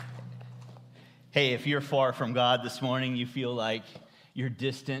Hey, if you're far from God this morning, you feel like you're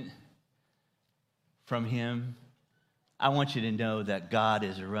distant from Him, I want you to know that God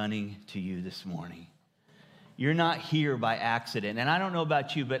is running to you this morning. You're not here by accident. And I don't know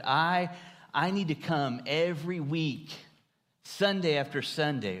about you, but I need to come every week, Sunday after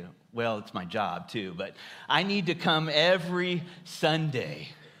Sunday. Well, it's my job too, but I need to come every Sunday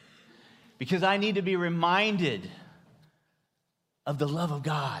because I need to be reminded of the love of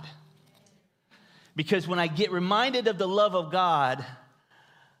God. Because when I get reminded of the love of God,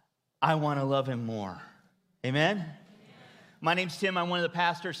 I want to love Him more. Amen? My name's Tim. I'm one of the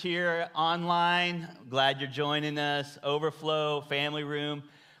pastors here online. Glad you're joining us. Overflow, family room.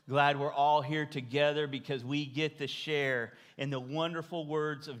 Glad we're all here together because we get to share in the wonderful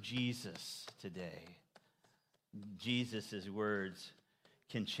words of Jesus today. Jesus' words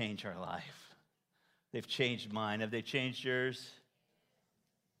can change our life. They've changed mine. Have they changed yours?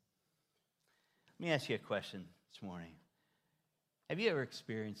 Let me ask you a question this morning. Have you ever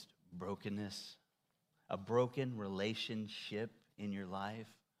experienced brokenness? A broken relationship in your life?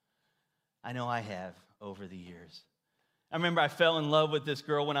 I know I have over the years. I remember I fell in love with this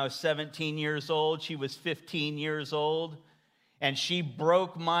girl when I was 17 years old. She was 15 years old, and she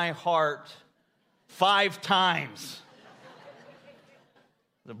broke my heart 5 times.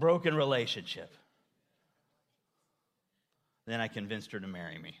 The broken relationship. Then I convinced her to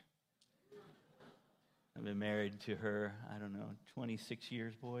marry me. I've been married to her, 26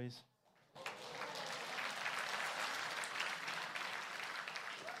 years, boys.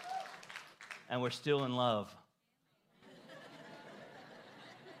 And we're still in love.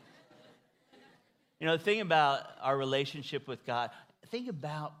 You know, the thing about our relationship with God, the thing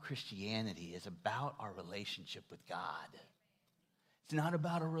about Christianity is about our relationship with God. It's not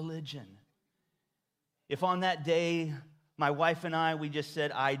about a religion. If on that day, my wife and I, we just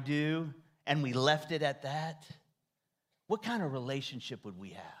said, I do, and we left it at that, what kind of relationship would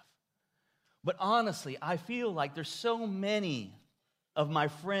we have? But honestly, I feel like there's so many of my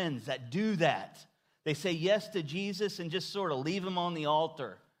friends that do that. They say yes to Jesus and just sort of leave Him on the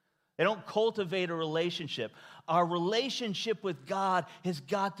altar. They don't cultivate a relationship. Our relationship with God has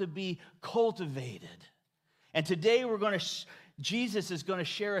got to be cultivated. And today Jesus is going to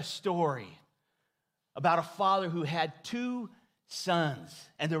share a story about a father who had 2 sons,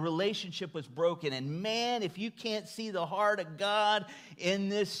 and the relationship was broken. And man, if you can't see the heart of God in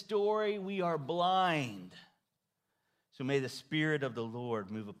this story, we are blind. So may the Spirit of the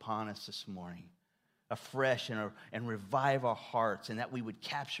Lord move upon us this morning afresh and revive our hearts, and that we would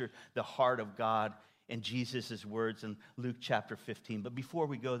capture the heart of God in Jesus' words in Luke chapter 15. But before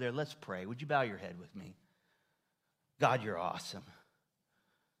we go there, let's pray. Would you bow your head with me? God, you're awesome.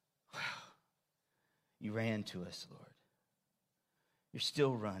 Wow. You ran to us, Lord. You're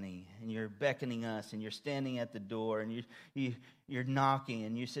still running, and you're beckoning us, and you're standing at the door, and you're knocking,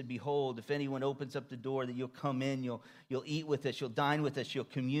 and you said, behold, if anyone opens up the door, that you'll come in, you'll eat with us, you'll dine with us, you'll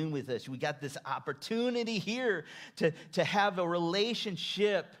commune with us. We got this opportunity here to have a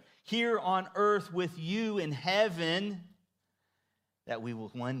relationship here on earth with you in heaven that we will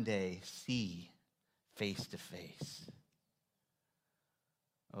one day see face to face.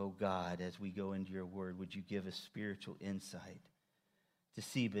 Oh God, as we go into your word, would you give us spiritual insight to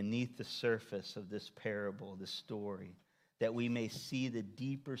see beneath the surface of this parable, this story, that we may see the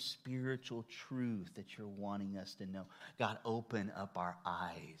deeper spiritual truth that you're wanting us to know. God, open up our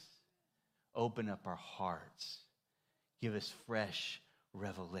eyes. Open up our hearts. Give us fresh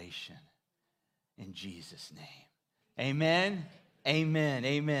revelation. In Jesus' name. Amen. Amen.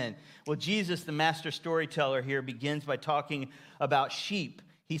 Amen. Well, Jesus, the master storyteller here, begins by talking about sheep.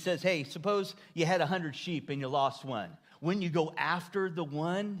 He says, hey, suppose you had 100 sheep and you lost one. Wouldn't you go after the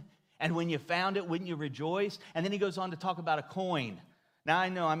one? And when you found it, wouldn't you rejoice? And then he goes on to talk about a coin. Now,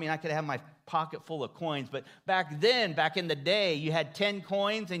 I could have my pocket full of coins, but back in the day, you had 10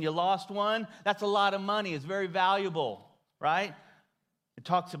 coins and you lost one. That's a lot of money. It's very valuable, right? It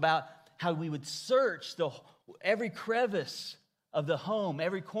talks about how we would search every crevice of the home,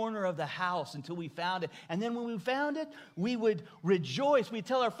 every corner of the house until we found it. And then when we found it, we would rejoice. We'd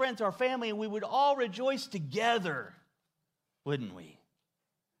tell our friends, our family, and we would all rejoice together. Wouldn't we?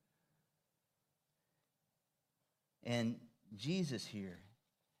 And Jesus here,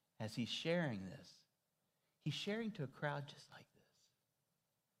 as he's sharing this, he's sharing to a crowd just like this.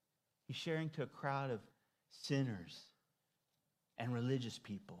 He's sharing to a crowd of sinners and religious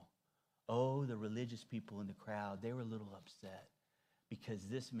people. Oh, the religious people in the crowd, they were a little upset because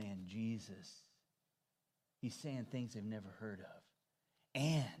this man, Jesus, he's saying things they've never heard of.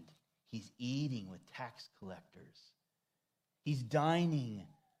 And he's eating with tax collectors. He's dining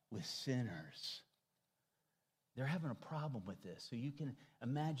with sinners. They're having a problem with this. So you can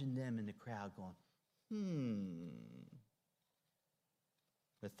imagine them in the crowd going,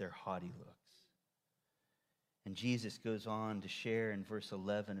 with their haughty looks. And Jesus goes on to share in verse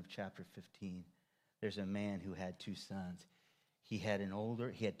 11 of chapter 15. There's a man who had two sons. He had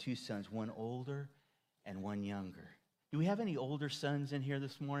two sons, one older and one younger. Do we have any older sons in here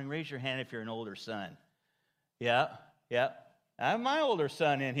this morning? Raise your hand if you're an older son. Yeah. I have my older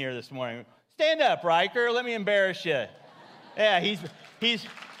son in here this morning. Stand up, Riker. Let me embarrass you. Yeah,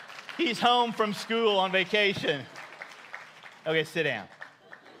 he's home from school on vacation. Okay, sit down.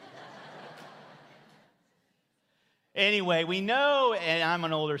 Anyway, we know, and I'm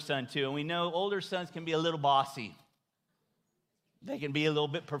an older son too, and we know older sons can be a little bossy. They can be a little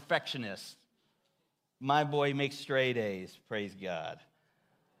bit perfectionist. My boy makes straight A's, praise God.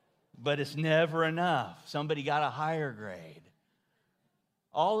 But it's never enough. Somebody got a higher grade.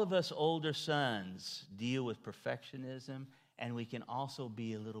 All of us older sons deal with perfectionism, and we can also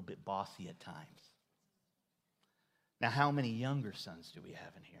be a little bit bossy at times. Now, how many younger sons do we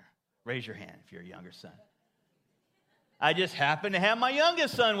have in here? Raise your hand if you're a younger son. I just happen to have my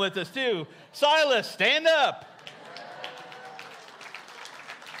youngest son with us too. Silas, stand up.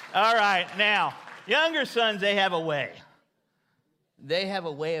 All right, now, younger sons, they have a way. They have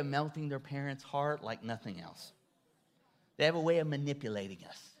a way of melting their parents' heart like nothing else. They have a way of manipulating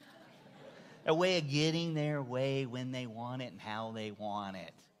us. A way of getting their way when they want it and how they want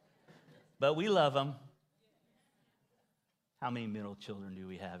it. But we love them. How many middle children do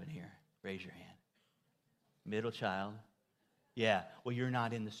we have in here? Raise your hand. Middle child. Yeah, well, you're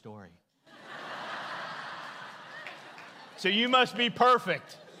not in the story. So you must be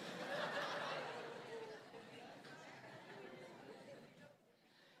perfect.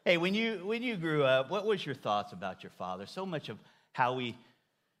 Hey, when you grew up, what was your thoughts about your father? So much of how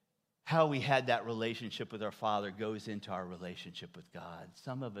we had that relationship with our father goes into our relationship with God.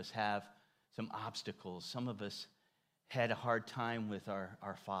 Some of us have some obstacles. Some of us had a hard time with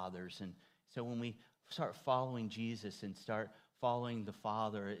our fathers. And so when we start following Jesus and start following the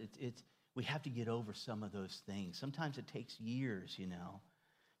Father, we have to get over some of those things. Sometimes it takes years,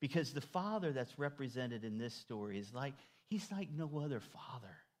 because the Father that's represented in this story he's like no other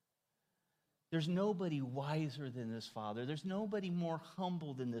father. There's nobody wiser than this Father. There's nobody more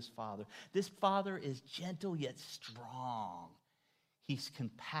humble than this Father. This Father is gentle yet strong. He's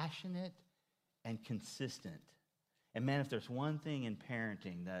compassionate and consistent. And man, if there's one thing in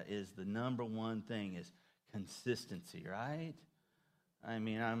parenting that is the number one thing is consistency, right? I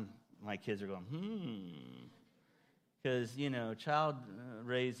mean, my kids are going, Because, child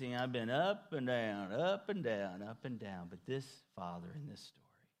raising, I've been up and down, up and down, up and down. But this father in this story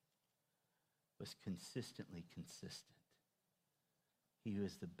was consistently consistent. He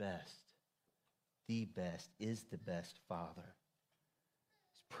was the best, is the best father.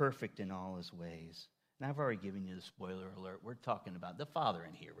 He's perfect in all his ways. And I've already given you the spoiler alert. We're talking about the Father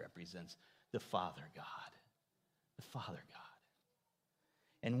in here represents the Father God. The Father God.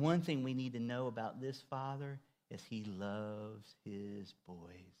 And one thing we need to know about this Father is he loves his boys.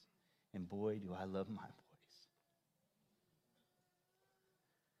 And boy, do I love my boys.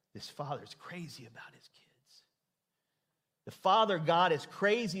 This Father's crazy about his kids. The Father God is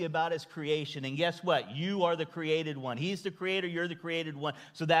crazy about his creation. And guess what? You are the created one. He's the creator, you're the created one.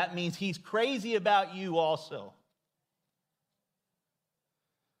 So that means he's crazy about you also.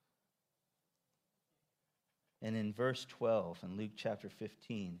 And in verse 12, in Luke chapter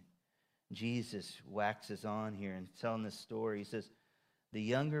 15, Jesus waxes on here and telling this story. He says, the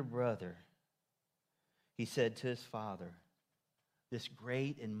younger brother, he said to his father, this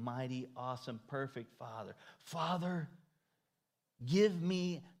great and mighty, awesome, perfect Father, Father, give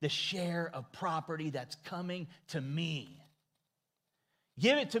me the share of property that's coming to me.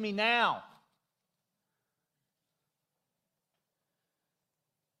 Give it to me now.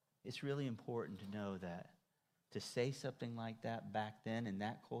 It's really important to know that to say something like that back then in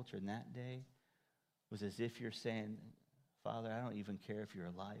that culture, in that day, was as if you're saying, Father, I don't even care if you're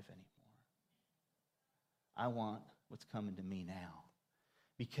alive anymore. I want what's coming to me now.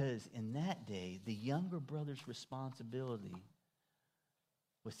 Because in that day, the younger brother's responsibility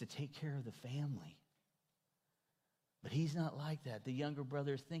was to take care of the family. But he's not like that. The younger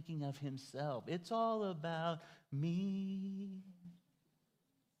brother is thinking of himself. It's all about me.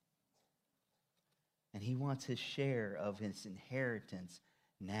 And he wants his share of his inheritance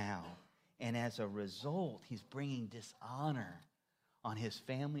now. And as a result, he's bringing dishonor on his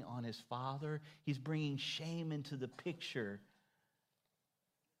family, on his father. He's bringing shame into the picture.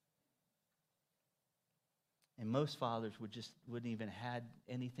 And most fathers wouldn't even had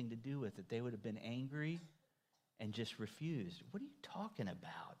anything to do with it. They would have been angry and just refused. What are you talking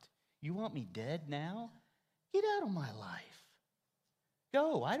about? You want me dead now? Get out of my life.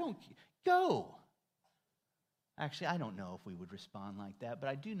 Go. Go. Actually, I don't know if we would respond like that, but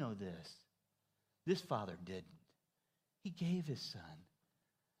I do know this. This father didn't. He gave his son.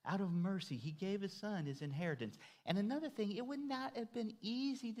 Out of mercy, he gave his son his inheritance. And another thing, it would not have been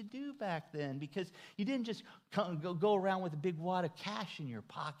easy to do back then because you didn't just go around with a big wad of cash in your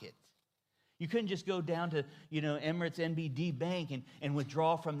pocket. You couldn't just go down to, Emirates NBD Bank and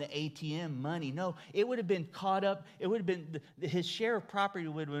withdraw from the ATM money. No, it would have been caught up. It would have been, his share of property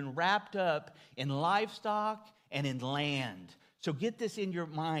would have been wrapped up in livestock and in land. So get this in your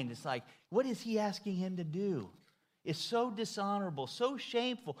mind. It's like, what is he asking him to do? It's so dishonorable, so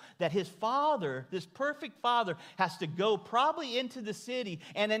shameful that his father, this perfect father, has to go probably into the city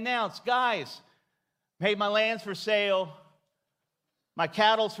and announce, guys, hey, my land's for sale, my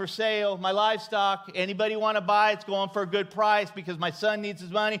cattle's for sale, my livestock, anybody want to buy? It's going for a good price because my son needs his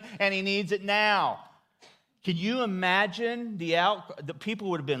money and he needs it now. Can you imagine the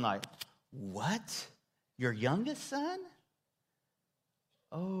people would have been like, what? Your youngest son?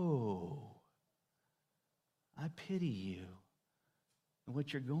 Oh, I pity you and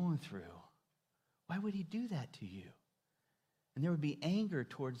what you're going through. Why would he do that to you? And there would be anger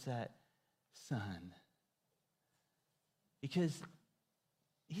towards that son. Because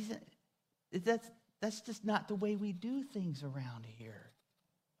that's just not the way we do things around here.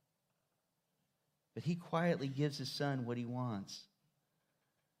 But he quietly gives his son what he wants.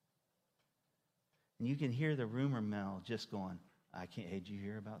 And you can hear the rumor mill just going, hey, did you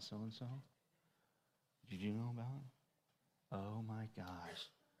hear about so-and-so? Did you know about it? Oh my gosh.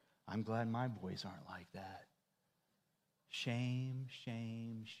 I'm glad my boys aren't like that. Shame,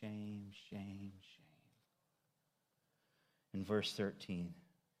 shame, shame, shame, shame. In verse 13.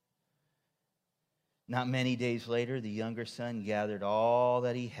 Not many days later, the younger son gathered all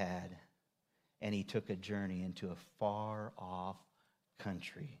that he had, and he took a journey into a far-off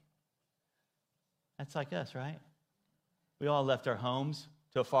country. That's like us, right? We all left our homes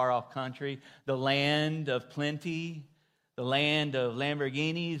to a far-off country, the land of plenty, the land of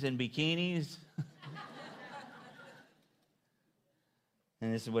Lamborghinis and bikinis.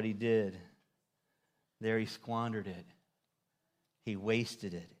 And this is what he did. There he squandered it. He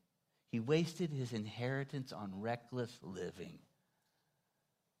wasted it. He wasted his inheritance on reckless living.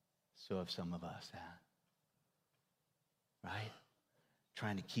 So have some of us, right?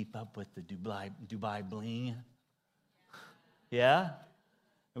 Trying to keep up with the Dubai bling. Yeah?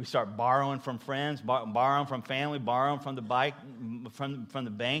 And we start borrowing from friends, borrowing from family, borrowing from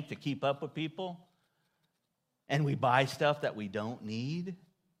the bank to keep up with people. And we buy stuff that we don't need.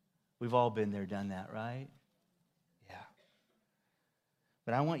 We've all been there, done that, right? Yeah.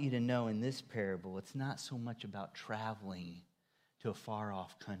 But I want you to know in this parable, it's not so much about traveling to a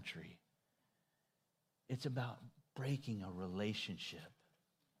far-off country. It's about breaking a relationship.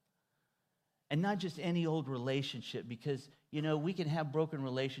 And not just any old relationship, because, we can have broken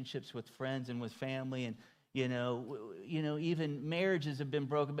relationships with friends and with family, and, even marriages have been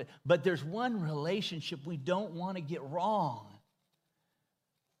broken. But there's one relationship we don't want to get wrong.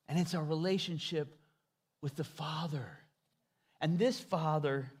 And it's our relationship with the Father. And this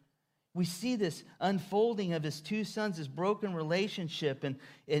Father, we see this unfolding of his two sons, this broken relationship, and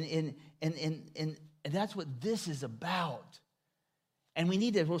that's what this is about. And we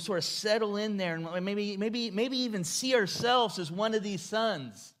need to sort of settle in there and maybe even see ourselves as one of these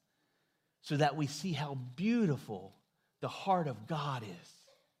sons so that we see how beautiful the heart of God is.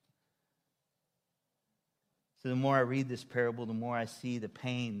 So the more I read this parable, the more I see the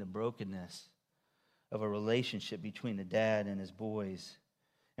pain, the brokenness of a relationship between the dad and his boys.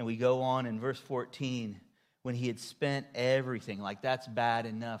 And we go on in verse 14, when he had spent everything, like that's bad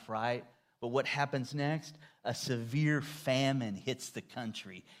enough, right? But what happens next? A severe famine hits the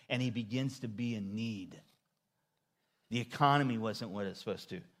country, and he begins to be in need. The economy wasn't what it's supposed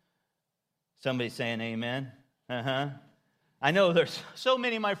to. Somebody saying amen? I know there's so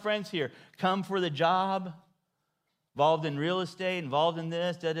many of my friends here come for the job, involved in real estate, involved in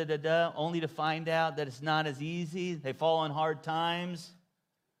this, only to find out that it's not as easy. They fall on hard times.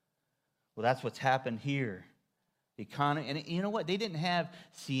 Well, that's what's happened here. Economy, and you know what? They didn't have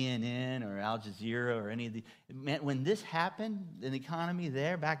CNN or Al Jazeera or any of the. When this happened in the economy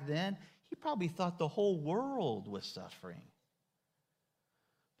there back then, he probably thought the whole world was suffering.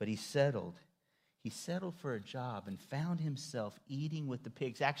 But he settled. He settled for a job and found himself eating with the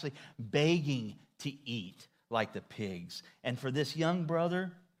pigs, actually begging to eat like the pigs. And for this young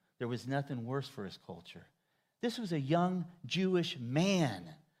brother, there was nothing worse for his culture This was a young Jewish man.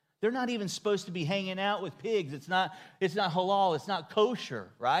 They're not even supposed to be hanging out with pigs. It's not halal. It's not kosher,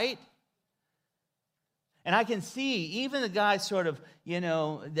 right? And I can see even the guy sort of,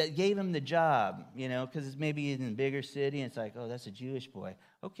 that gave him the job, because it's maybe in a bigger city, and it's like, oh, that's a Jewish boy.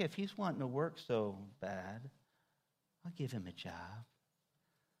 Okay, if he's wanting to work so bad, I'll give him a job.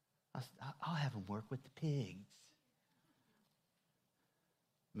 I'll have him work with the pigs.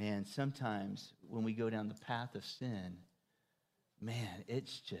 Man, sometimes when we go down the path of sin, man,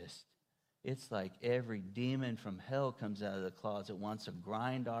 it's like every demon from hell comes out of the closet, wants to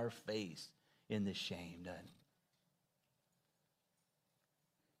grind our face in the shame, doesn't it?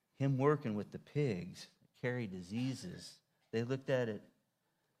 Him working with the pigs that carry diseases, they looked at it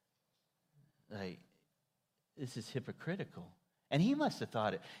like, this is hypocritical. And he must have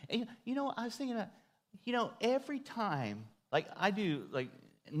thought it. And, I was thinking about, every time, like I do, like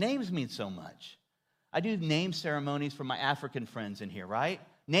names mean so much. I do name ceremonies for my African friends in here, right?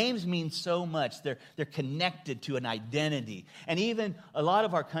 Names mean so much. They're connected to an identity. And even a lot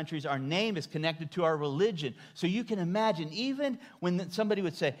of our countries, our name is connected to our religion. So you can imagine, even when somebody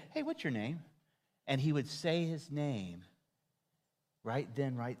would say, hey, what's your name? And he would say his name, right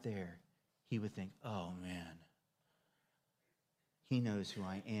then, right there, he would think, oh, man, he knows who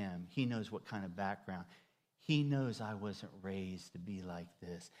I am. He knows what kind of background. He knows I wasn't raised to be like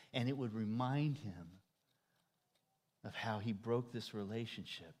this. And it would remind him of how he broke this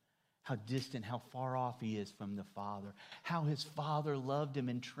relationship, how distant, how far off he is from the Father, how his Father loved him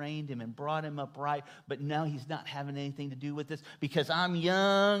and trained him and brought him up right, but now he's not having anything to do with this because I'm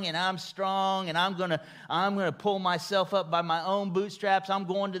young and I'm strong and I'm gonna pull myself up by my own bootstraps. I'm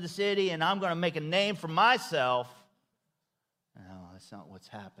going to the city and I'm going to make a name for myself. No, that's not what's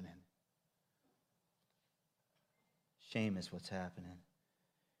happening. Shame is what's happening.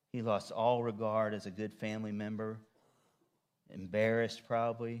 He lost all regard as a good family member. Embarrassed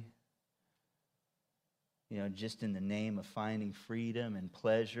probably, just in the name of finding freedom and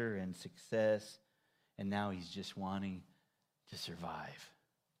pleasure and success. And now he's just wanting to survive.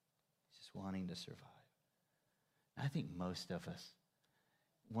 He's just wanting to survive. I think most of us,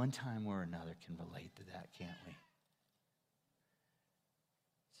 one time or another, can relate to that, can't we?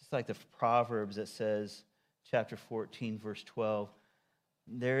 It's just like the Proverbs that says, chapter 14, verse 12,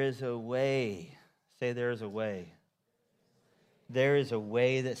 there is a way. Say, there is a way. There is a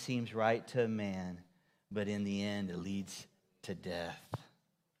way that seems right to a man, but in the end it leads to death.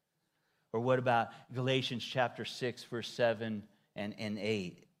 Or what about Galatians chapter 6, verse 7 and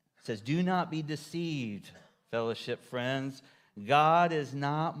 8? It says, do not be deceived, fellowship friends. God is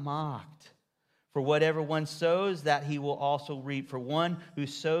not mocked. For whatever one sows, that he will also reap. For one who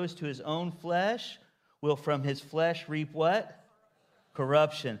sows to his own flesh will from his flesh reap what?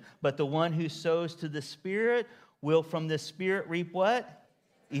 Corruption. But the one who sows to the Spirit will from the Spirit reap what?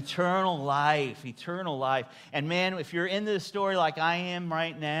 Eternal life. Eternal life. And man, if you're in this story like I am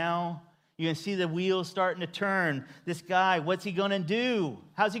right now, you can see the wheels starting to turn. This guy, what's he going to do?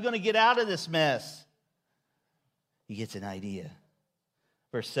 How's he going to get out of this mess? He gets an idea.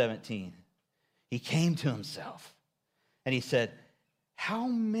 Verse 17. He came to himself and he said, how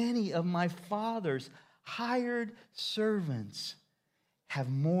many of my father's hired servants have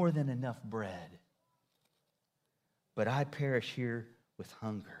more than enough bread? But I perish here with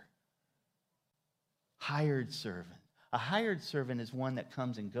hunger. Hired servant. A hired servant is one that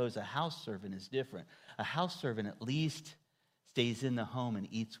comes and goes. A house servant is different. A house servant at least stays in the home and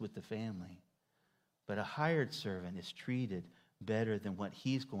eats with the family. But a hired servant is treated better than what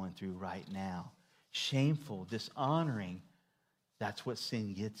he's going through right now. Shameful, dishonoring. That's what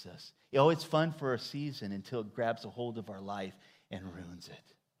sin gets us. It's fun for a season until it grabs a hold of our life and ruins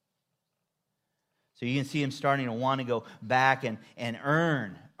it. So you can see him starting to want to go back and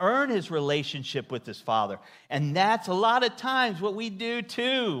earn his relationship with his Father. And that's a lot of times what we do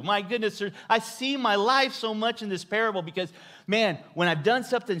too. My goodness, I see my life so much in this parable because, man, when I've done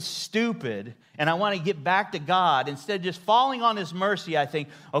something stupid and I want to get back to God, instead of just falling on his mercy, I think,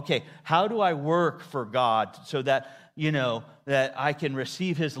 okay, how do I work for God so that, that I can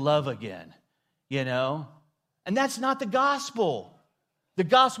receive his love again, And that's not the gospel. The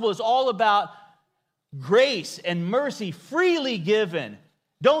gospel is all about grace and mercy freely given.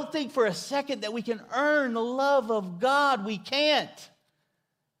 Don't think for a second that we can earn the love of God. We can't.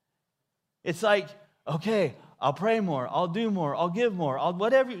 It's like, okay, I'll pray more, I'll do more, I'll give more, I'll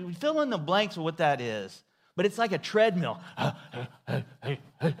whatever. Fill in the blanks of what that is. But it's like a treadmill.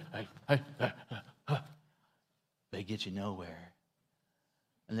 They get you nowhere.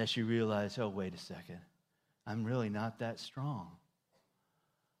 Unless you realize, oh, wait a second. I'm really not that strong.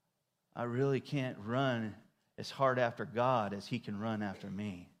 I really can't run as hard after God as he can run after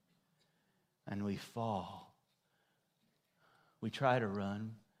me. And we fall. We try to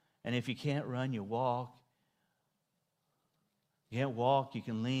run. And if you can't run, you walk. You can't walk, you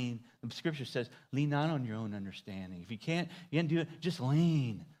can lean. The scripture says, lean not on your own understanding. If you can't do it, just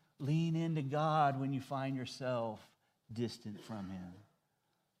lean. Lean into God when you find yourself distant from him.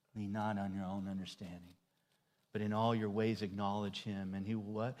 Lean not on your own understanding. But in all your ways acknowledge him. And he will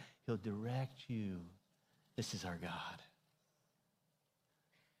what? He'll direct you. This is our God.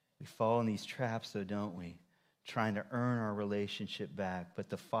 We fall in these traps, though, don't we? Trying to earn our relationship back. But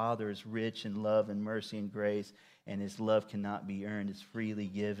the Father is rich in love and mercy and grace, and his love cannot be earned. It's freely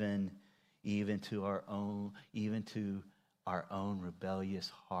given even to our own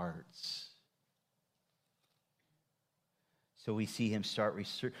rebellious hearts. So we see him start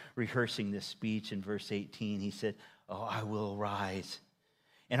rehearsing this speech in verse 18. He said, oh, I will arise,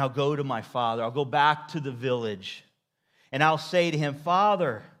 and I'll go to my father. I'll go back to the village, and I'll say to him,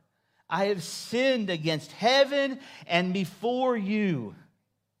 Father, I have sinned against heaven and before you.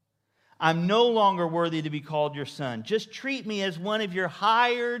 I'm no longer worthy to be called your son. Just treat me as one of your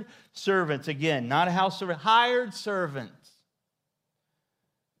hired servants. Again, not a house servant, hired servants.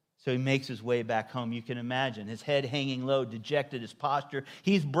 So he makes his way back home. You can imagine his head hanging low, dejected, his posture.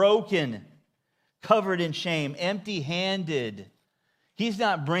 He's broken, covered in shame, empty-handed. He's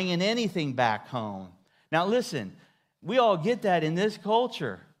not bringing anything back home. Now listen, we all get that in this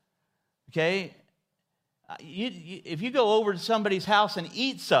culture. Okay? If you go over to somebody's house and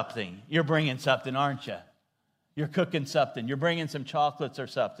eat something, you're bringing something, aren't you? You're cooking something. You're bringing some chocolates or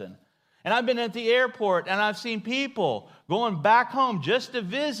something. And I've been at the airport, and I've seen people going back home just to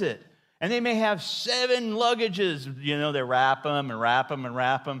visit. And they may have 7 luggages. You know, they wrap them and wrap them and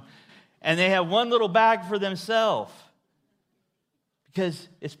wrap them. And they have one little bag for themselves. Because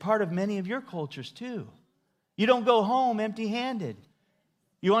it's part of many of your cultures, too. You don't go home empty-handed.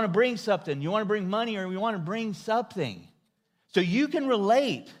 You want to bring something. You want to bring money, or you want to bring something. So you can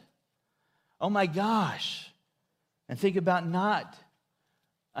relate. Oh my gosh. And think about on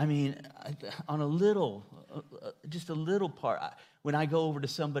just a little part. When I go over to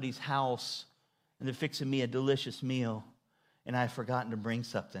somebody's house and they're fixing me a delicious meal and I've forgotten to bring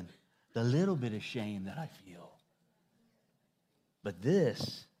something, the little bit of shame that I feel. But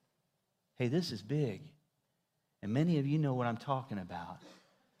this is big. And many of you know what I'm talking about.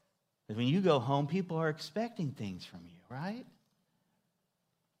 Because when you go home, people are expecting things from you, right?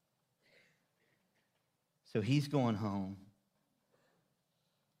 So he's going home,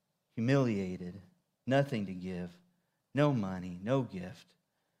 humiliated, nothing to give, no money, no gift,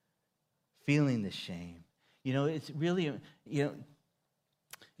 feeling the shame. You know, it's really,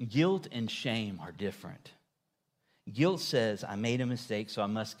 guilt and shame are different. Guilt says, I made a mistake, so I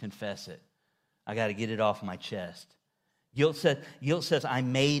must confess it. I got to get it off my chest. Guilt says, I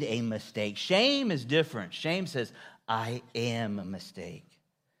made a mistake. Shame is different. Shame says, I am a mistake.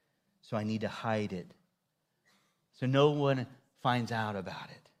 So I need to hide it. So no one finds out about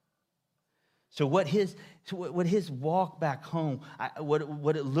it. So what his walk back home, what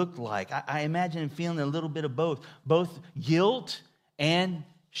it looked like, I imagine him feeling a little bit of both guilt and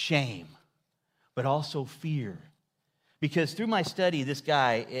shame, but also fear. Because through my study, this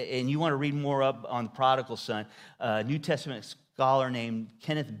guy, and you want to read more up on the Prodigal Son, a New Testament scholar named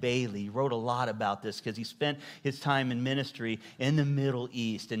Kenneth Bailey wrote a lot about this because he spent his time in ministry in the Middle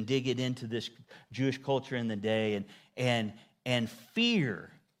East and digging into this Jewish culture in the day. And fear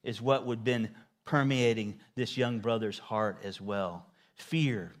is what would have been permeating this young brother's heart as well.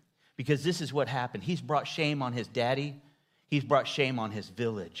 Fear. Because this is what happened. He's brought shame on his daddy. He's brought shame on his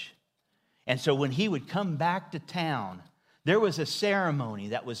village. And so when he would come back to town, there was a ceremony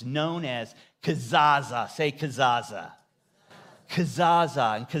that was known as kazaza. Say kazaza.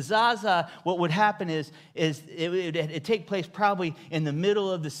 Kazaza. And kazaza, what would happen is it take place probably in the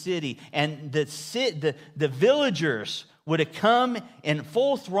middle of the city. And the villagers would have come in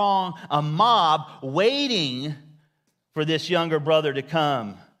full throng, a mob waiting for this younger brother to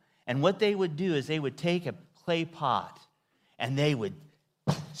come. And what they would do is they would take a clay pot and they would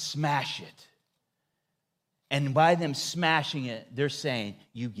smash it. And by them smashing it, they're saying,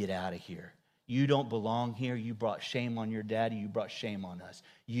 you get out of here. You don't belong here. You brought shame on your daddy. You brought shame on us.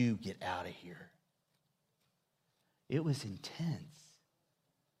 You get out of here. It was intense.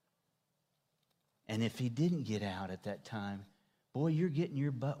 And if he didn't get out at that time, boy, you're getting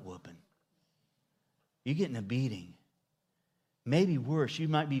your butt whooping. You're getting a beating. Maybe worse, you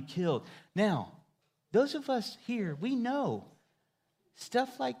might be killed. Now, those of us here, we know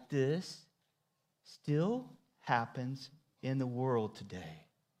stuff like this still happens in the world today.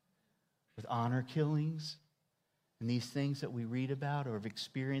 With honor killings, and these things that we read about or have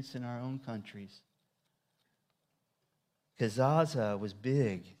experienced in our own countries. Kazaza was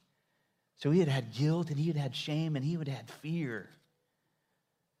big. So he had had guilt, and he had had shame, and he had had fear.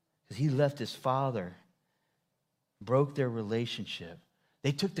 Because he left his father, broke their relationship.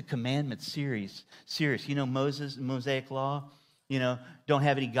 They took the commandments serious. You know, Moses, Mosaic law, you know, don't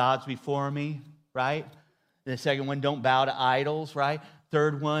have any gods before me, right? The second one, don't bow to idols, right?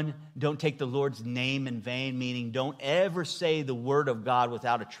 Third one, don't take the Lord's name in vain, meaning don't ever say the word of God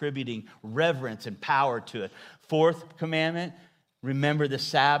without attributing reverence and power to it. Fourth commandment, remember the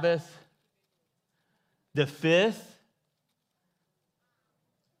Sabbath. The fifth,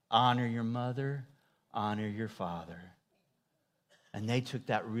 honor your mother, honor your father. And they took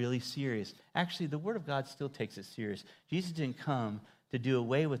that really serious. Actually, the Word of God still takes it serious. Jesus didn't come to do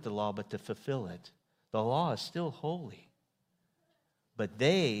away with the law, but to fulfill it. The law is still holy. But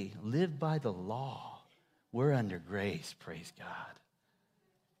they lived by the law. We're under grace, praise God.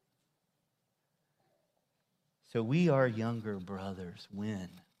 So we are younger brothers when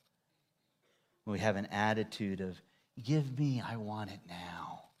we have an attitude of, give me, I want it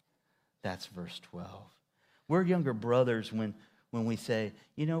now. That's verse 12. We're younger brothers when we say,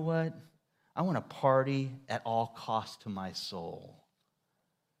 you know what? I want to party at all costs to my soul,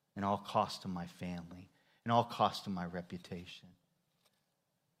 and all costs to my family, and all costs to my reputation.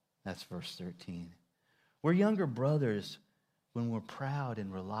 That's verse 13. We're younger brothers when we're proud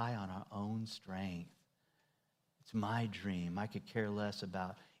and rely on our own strength. It's my dream. I could care less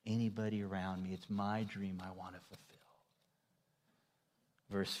about anybody around me. It's my dream I want to fulfill.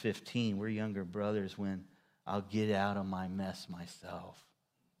 Verse 15, we're younger brothers when I'll get out of my mess myself.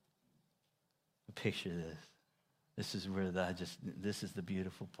 Picture this. This is where this is the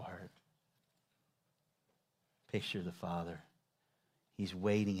beautiful part. Picture the Father. He's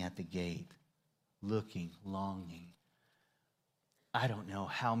waiting at the gate, looking, longing. I don't know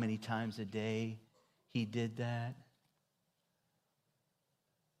how many times a day he did that.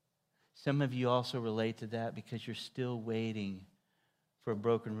 Some of you also relate to that because you're still waiting for a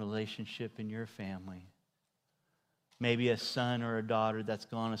broken relationship in your family. Maybe a son or a daughter that's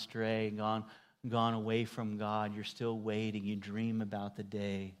gone astray, gone away from God. You're still waiting. You dream about the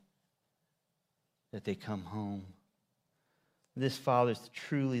day that they come home. This father is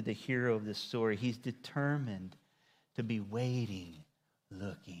truly the hero of this story. He's determined to be waiting,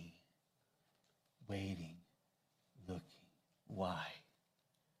 looking. Why?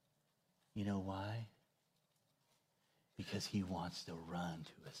 You know why? Because he wants to run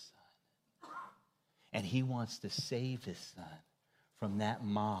to his son. And he wants to save his son from that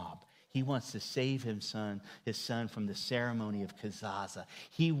mob. He wants to save his son from the ceremony of Kazaza.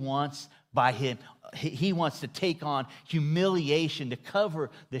 He wants to take on humiliation to cover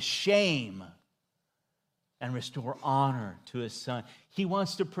the shame and restore honor to his son. He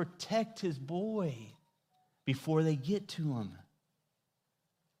wants to protect his boy before they get to him.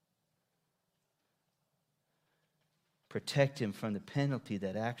 Protect him from the penalty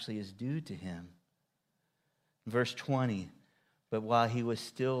that actually is due to him. Verse 20, but while he was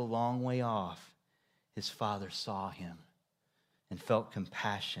still a long way off, his father saw him and felt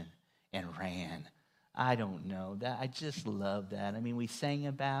compassion and ran. I don't know. I just love that. I mean, we sang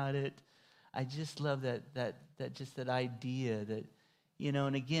about it. I just love that idea that, you know,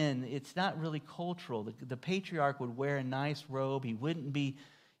 and again, it's not really cultural. The patriarch would wear a nice robe. He wouldn't be,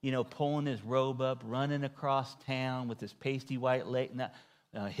 you know, pulling his robe up, running across town with his pasty white leg.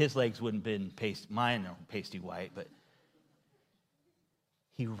 His legs wouldn't have been pasty. Mine are pasty white, but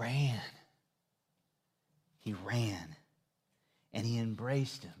he ran. He ran. And he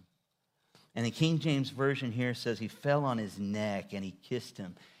embraced him. And the King James Version here says he fell on his neck and he kissed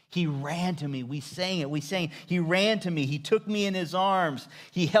him. He ran to me. We sang it. He ran to me. He took me in his arms.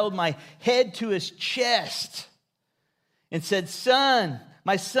 He held my head to his chest and said, "Son,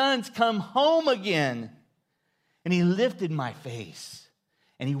 my son's come home again." And he lifted my face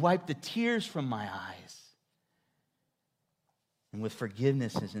and he wiped the tears from my eyes. And with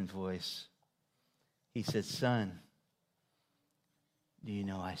forgiveness in his voice, he said, "Son, do you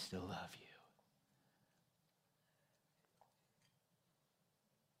know I still love you?"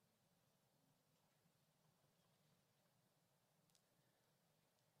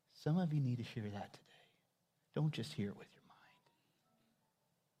 Some of you need to hear that today. Don't just hear it with your mind.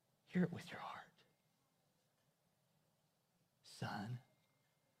 Hear it with your heart. Son,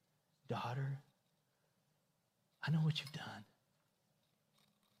 daughter, I know what you've done.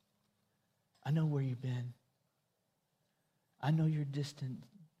 I know where you've been. I know you're distant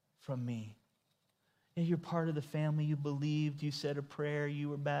from me. And you're part of the family. You believed, you said a prayer, you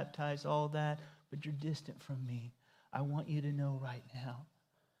were baptized, all that, but you're distant from me. I want you to know right now,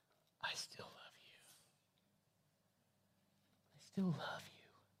 I still love you. I still love you.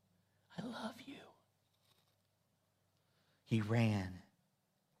 I love you. He ran.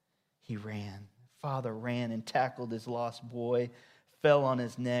 He ran. Father ran and tackled his lost boy, fell on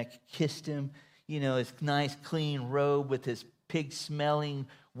his neck, kissed him, his nice clean robe with his pig-smelling,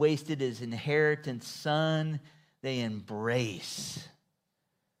 wasted his inheritance son. They embrace.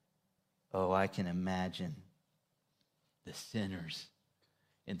 Oh, I can imagine the sinners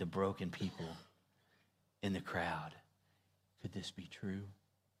and the broken people in the crowd. Could this be true?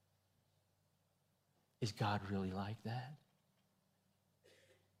 Is God really like that?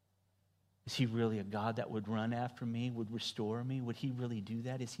 Is he really a God that would run after me, would restore me? Would he really do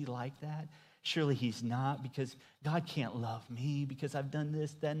that? Is he like that? Surely he's not, because God can't love me because I've done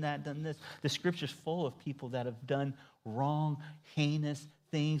this, done that, done this. The scripture's full of people that have done wrong, heinous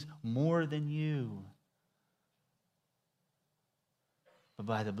things more than you. But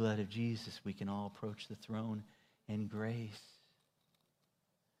by the blood of Jesus, we can all approach the throne in grace.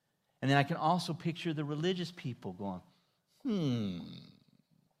 And then I can also picture the religious people going,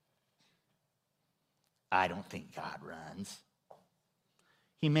 I don't think God runs.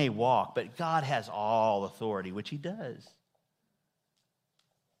 He may walk, but God has all authority, which he does.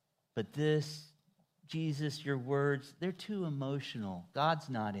 But this, Jesus, your words, they're too emotional. God's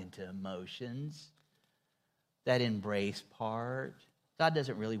not into emotions. That embrace part. God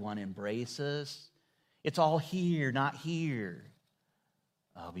doesn't really want to embrace us. It's all here, not here.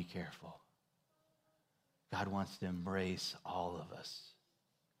 Oh, be careful. God wants to embrace all of us.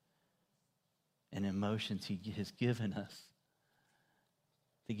 And emotions he has given us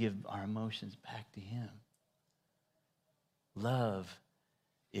to give our emotions back to him. Love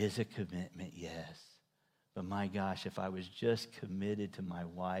is a commitment, yes. But my gosh, if I was just committed to my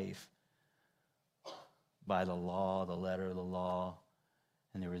wife by the law, the letter of the law,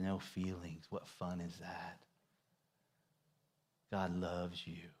 and there were no feelings, what fun is that? God loves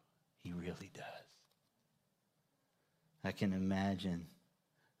you. He really does. I can imagine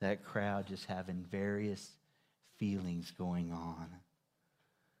that crowd just having various feelings going on.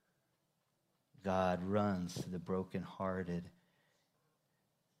 God runs to the brokenhearted.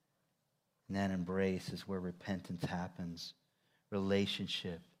 And that embrace is where repentance happens.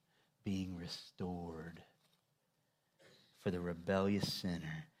 Relationship being restored. For the rebellious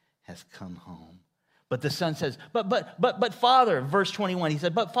sinner has come home. But the son says, but Father, verse 21, he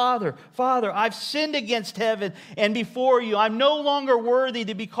said, but Father, I've sinned against heaven and before you. I'm no longer worthy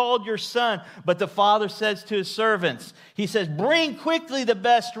to be called your son. But the father says to his servants, he says, bring quickly the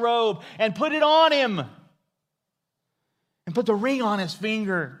best robe and put it on him. And put the ring on his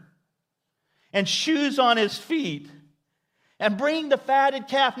finger and shoes on his feet. And bring the fatted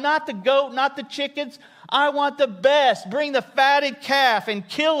calf, not the goat, not the chickens. I want the best. Bring the fatted calf and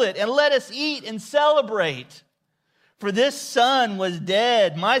kill it and let us eat and celebrate. For this son was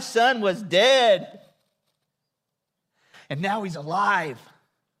dead. My son was dead. And now he's alive.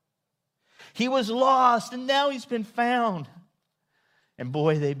 He was lost and now he's been found. And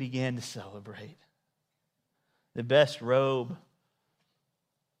boy, they began to celebrate. The best robe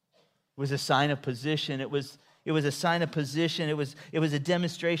was a sign of position. It was a sign of position. It was a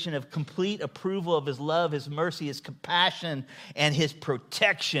demonstration of complete approval of his love, his mercy, his compassion, and his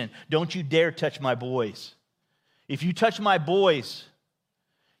protection. Don't you dare touch my boys. If you touch my boys,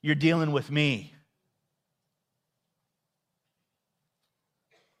 you're dealing with me.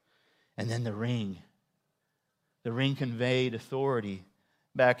 And then the ring. The ring conveyed authority.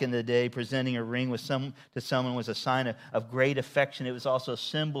 Back in the day, presenting a ring to someone was a sign of great affection. It was also a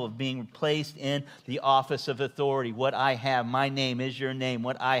symbol of being placed in the office of authority. What I have, my name is your name.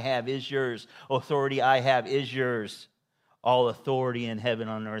 What I have is yours. Authority I have is yours. All authority in heaven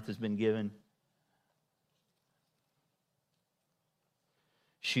and on earth has been given.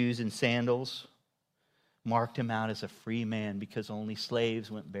 Shoes and sandals marked him out as a free man because only slaves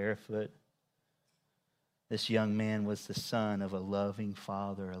went barefoot. This young man was the son of a loving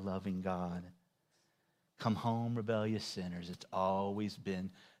Father, a loving God. Come home, rebellious sinners. It's always been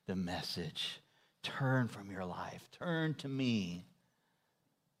the message. Turn from your life. Turn to me.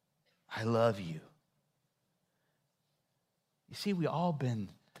 I love you. You see, we've all been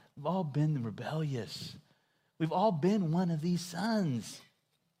rebellious. We've all been one of these sons.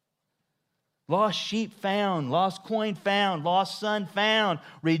 Lost sheep found, lost coin found, lost son found.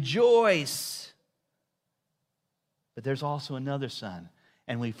 Rejoice. But there's also another son,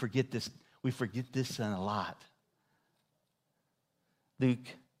 and we forget this son a lot. Luke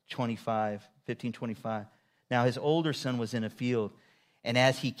 15:25. Now his older son was in a field, And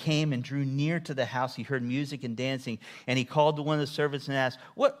as he came and drew near to the house, he heard music and dancing. And he called to one of the servants and asked,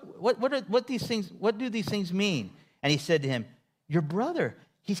 what do these things mean? And he said to him, your brother,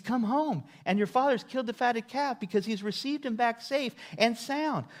 he's come home, and your father's killed the fatted calf because he's received him back safe and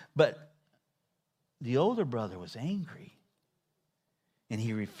sound. But the older brother was angry, and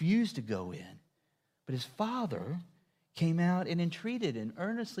he refused to go in. But his father came out and entreated and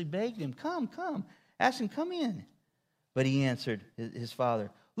earnestly begged him, come, ask him, come in. But he answered his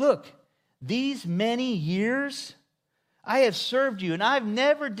father, look, these many years I have served you, and I've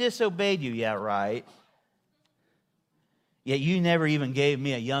never disobeyed you. Yeah, right. Yet you never even gave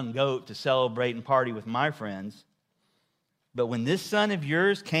me a young goat to celebrate and party with my friends. But when this son of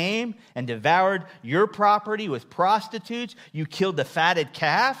yours came and devoured your property with prostitutes, you killed the fatted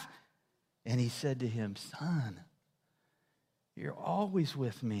calf. And he said to him, son, you're always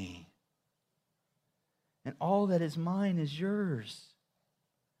with me, and all that is mine is yours.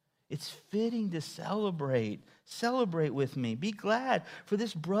 It's fitting to celebrate. Celebrate with me. Be glad, for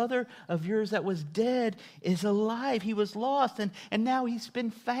this brother of yours that was dead is alive. He was lost, and now he's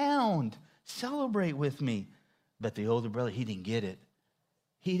been found. Celebrate with me. But the older brother, he didn't get it.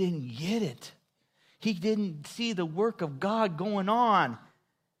 He didn't get it. He didn't see the work of God going on.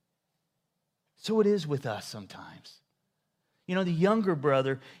 So it is with us sometimes. You know, the younger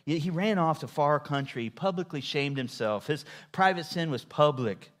brother, he ran off to far country. He publicly shamed himself. His private sin was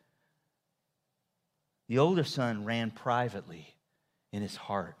public. The older son ran privately in his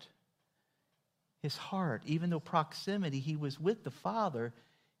heart. His heart, even though proximity, he was with the father,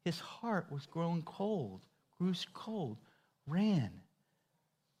 his heart was growing cold, grew cold, ran.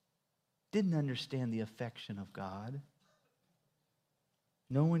 Didn't understand the affection of God.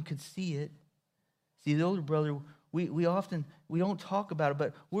 No one could see it. See, the older brother, we don't talk about it,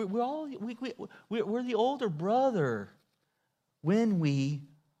 but we're the older brother when we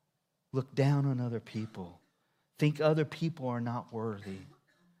look down on other people, think other people are not worthy.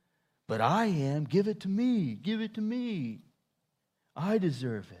 But I am. Give it to me. Give it to me. I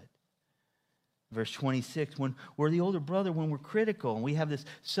deserve it. Verse 26, when we're the older brother, when we're critical and we have this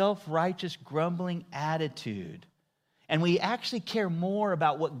self-righteous, grumbling attitude, and we actually care more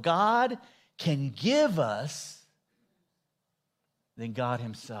about what God can give us than God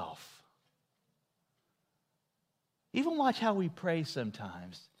himself. Even watch how we pray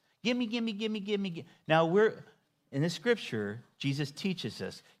sometimes. Give me, give me, give me, give me. Now in this scripture, Jesus teaches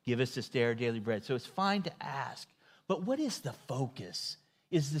us, give us this day our daily bread. So it's fine to ask. But what is the focus?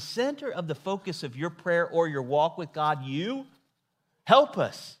 Is the center of the focus of your prayer or your walk with God you? Help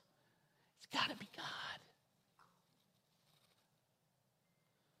us. It's got to be God.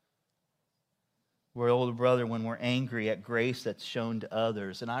 We're older brother when we're angry at grace that's shown to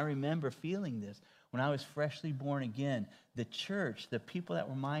others. And I remember feeling this when I was freshly born again. The church, the people that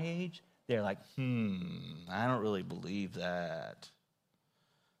were my age, they're like, I don't really believe that.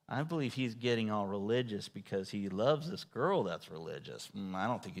 I believe he's getting all religious because he loves this girl that's religious. I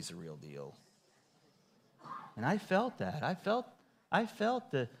don't think he's the real deal. And I felt that. I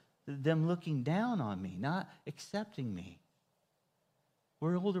felt them looking down on me, not accepting me.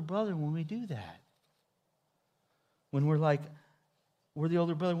 We're older brother when we do that. When we're the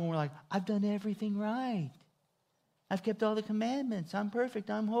older brother when we're like, I've done everything right. I've kept all the commandments. I'm perfect.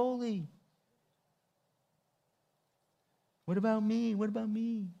 I'm holy. What about me? What about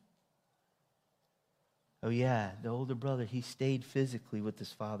me? Oh yeah, the older brother, he stayed physically with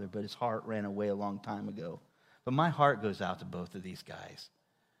his father, but his heart ran away a long time ago. But my heart goes out to both of these guys.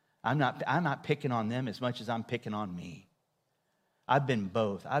 I'm not picking on them as much as I'm picking on me. I've been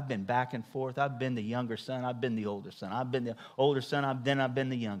both. I've been back and forth. I've been the younger son. I've been the older son. I've been the older son. I've been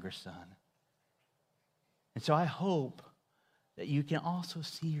the younger son. And so I hope that you can also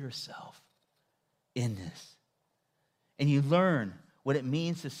see yourself in this. And you learn what it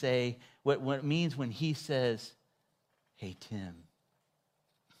means to say, what it means when he says, hey, Tim,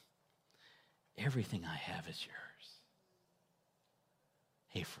 everything I have is yours.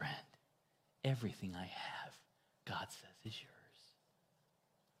 Hey, friend, everything I have, God says, is yours.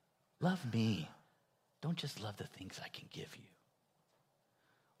 Love me. Don't just love the things I can give you.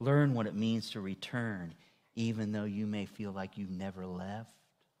 Learn what it means to return, even though you may feel like you've never left.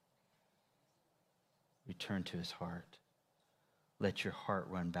 Return to his heart. Let your heart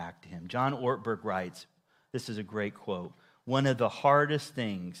run back to him. John Ortberg writes, this is a great quote, one of the hardest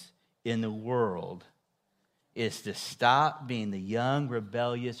things in the world is to stop being the young,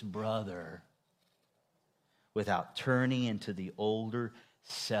 rebellious brother without turning into the older,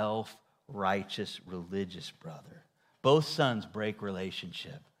 self-righteous, religious brother. Both sons break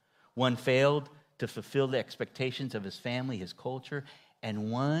relationship. One failed to fulfill the expectations of his family, his culture,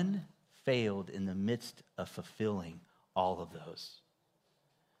 And one failed in the midst of fulfilling all of those.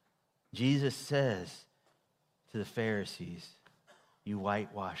 Jesus says to the Pharisees, you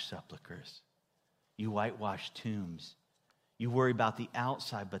whitewash sepulchres. You whitewash tombs. You worry about the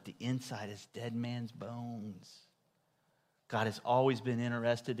outside, but the inside is dead man's bones. God has always been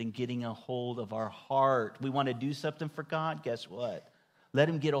interested in getting a hold of our heart. We want to do something for God? Guess what? Let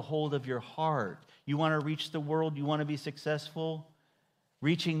him get a hold of your heart. You want to reach the world? You want to be successful?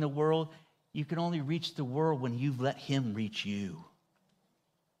 Reaching the world? You can only reach the world when you've let him reach you.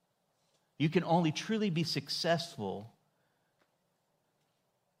 You can only truly be successful.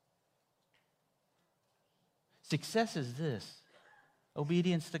 Success is this: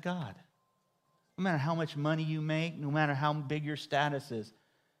 obedience to God. No matter how much money you make, no matter how big your status is,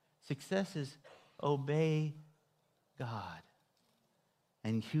 success is obey God.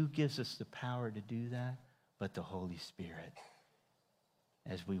 And who gives us the power to do that? But the Holy Spirit.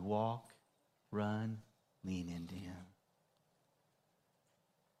 As we walk, run, lean into him.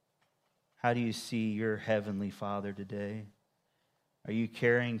 How do you see your Heavenly Father today? Are you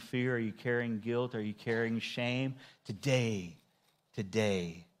carrying fear? Are you carrying guilt? Are you carrying shame? Today,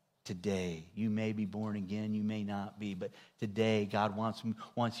 you may be born again, you may not be, but today God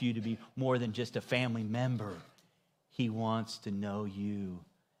wants you to be more than just a family member. He wants to know you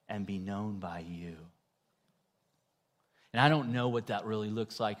and be known by you. And I don't know what that really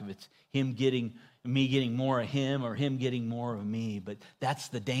looks like, if it's me getting more of him or him getting more of me, but that's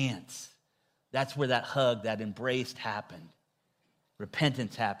the dance. That's where that hug, that embrace happened.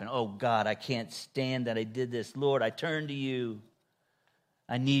 Repentance happened. Oh God, I can't stand that I did this. Lord, I turn to you.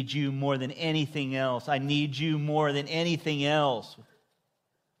 I need you more than anything else. I need you more than anything else.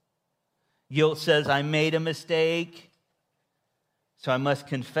 Guilt says I made a mistake, so I must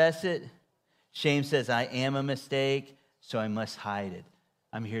confess it. Shame says I am a mistake, so I must hide it.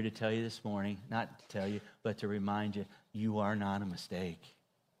 I'm here to tell you this morning, not to tell you, but to remind you, you are not a mistake.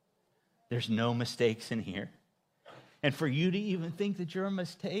 There's no mistakes in here. And for you to even think that you're a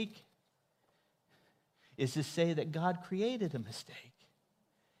mistake is to say that God created a mistake.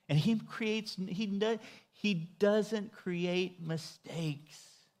 And he doesn't create mistakes.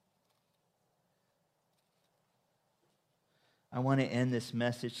 I want to end this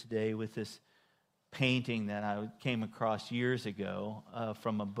message today with this painting that I came across years ago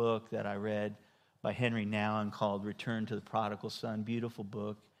from a book that I read by Henry Nouwen called Return to the Prodigal Son. Beautiful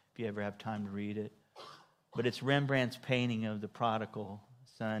book, if you ever have time to read it. But it's Rembrandt's painting of the prodigal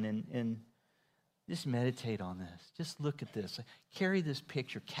son. And just meditate on this. Just look at this. Carry this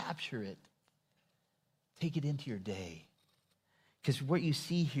picture. Capture it. Take it into your day. Because what you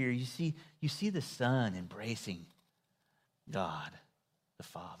see here, you see the son embracing God, the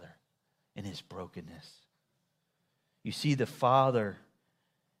Father, in his brokenness. You see the father,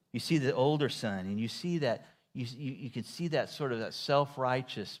 you see the older son, and you see that, you can see that sort of that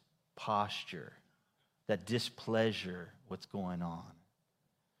self-righteous posture, that displeasure, what's going on.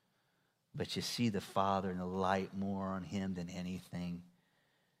 But you see the Father and the light more on him than anything.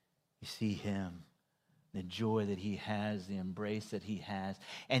 You see him, the joy that he has, the embrace that he has.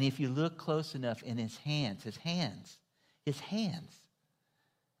 And if you look close enough in his hands,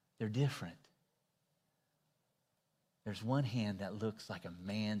 they're different. There's one hand that looks like a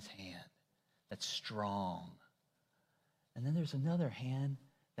man's hand, that's strong. And then there's another hand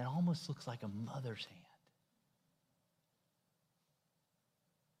that almost looks like a mother's hand.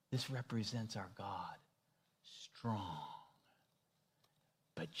 This represents our God, strong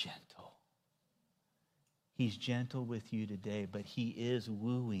but gentle. He's gentle with you today, but he is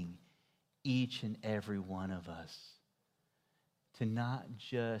wooing each and every one of us to not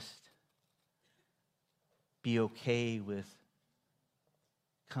just be okay with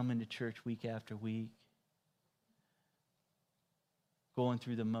coming to church week after week, going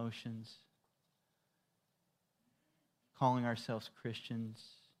through the motions, calling ourselves Christians,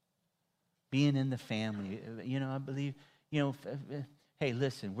 being in the family. I believe, hey,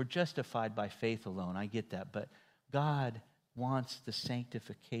 listen, we're justified by faith alone. I get that. But God wants the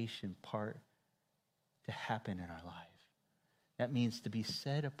sanctification part to happen in our life. That means to be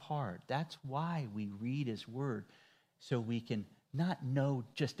set apart. That's why we read his word, so we can not know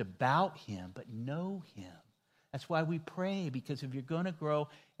just about him, but know him. That's why we pray, because if you're going to grow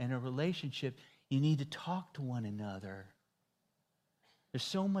in a relationship, you need to talk to one another. There's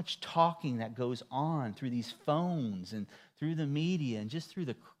so much talking that goes on through these phones and through the media and just through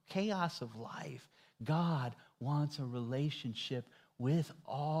the chaos of life. God wants a relationship with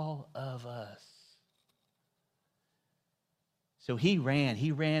all of us. So he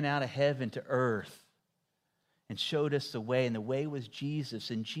ran out of heaven to earth. and showed us the way. And the way was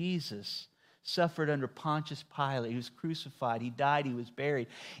Jesus. And Jesus suffered under Pontius Pilate. He was crucified. He died. He was buried.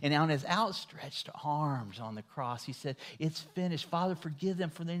 And on his outstretched arms on the cross, he said, it's finished. Father, forgive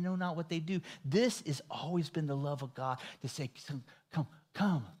them, for they know not what they do. This has always been the love of God, to say,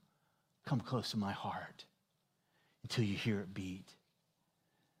 come close to my heart until you hear it beat.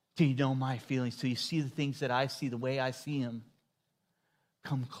 Till you know my feelings, till you see the things that I see the way I see them.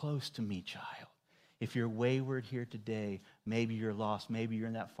 Come close to me, child. If you're wayward here today, maybe you're lost, maybe you're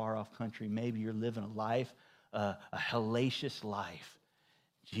in that far-off country, maybe you're living a life, a hellacious life.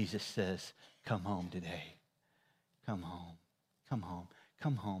 Jesus says, come home today. Come home. Come home.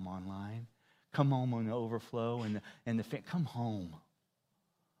 Come home online. Come home on the overflow come home.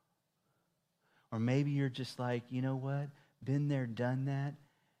 Or maybe you're just like, you know what? Been there, done that.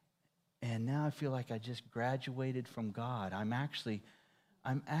 And now I feel like I just graduated from God. I'm actually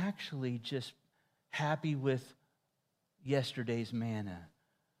just happy with yesterday's manna.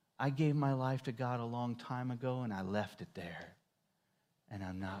 I gave my life to God a long time ago, and I left it there. And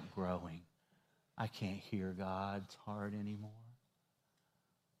I'm not growing. I can't hear God's heart anymore.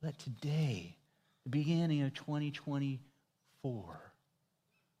 Let today, the beginning of 2024,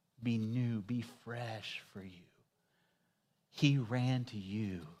 be new, be fresh for you. He ran to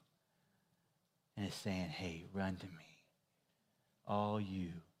you and is saying, hey, run to me. All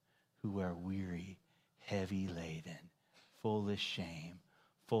you who are weary, heavy laden, full of shame,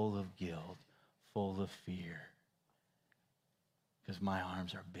 full of guilt, full of fear. Because my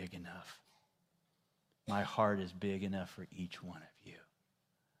arms are big enough. My heart is big enough for each one of you.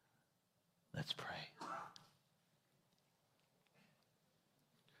 Let's pray.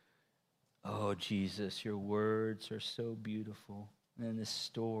 Oh, Jesus, your words are so beautiful. And this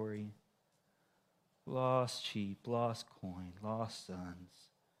story, lost sheep, lost coin, lost sons.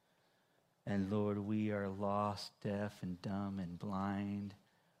 And Lord, we are lost, deaf and dumb and blind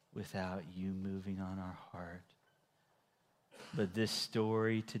without you moving on our heart. But this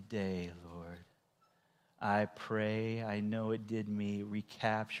story today, Lord, I pray, I know it did me,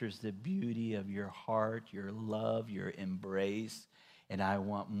 recaptures the beauty of your heart, your love, your embrace. And I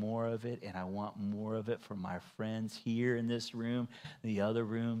want more of it, and I want more of it for my friends here in this room, the other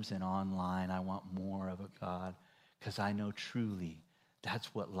rooms, and online. I want more of it, God, because I know truly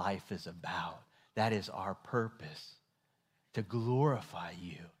that's what life is about. That is our purpose, to glorify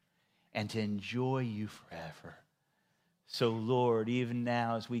you and to enjoy you forever. So, Lord, even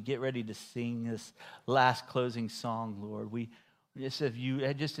now as we get ready to sing this last closing song, Lord, just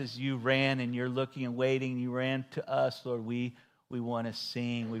as you ran and you're looking and waiting, and you ran to us, Lord, we want to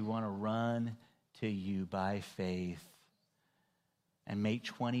sing, we want to run to you by faith and make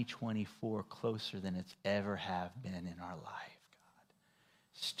 2024 closer than it's ever have been in our life, God.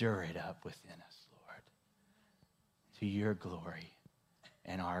 Stir it up within us, Lord, to your glory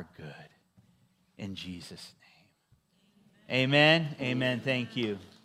and our good. In Jesus' name. Amen. Amen. Thank you.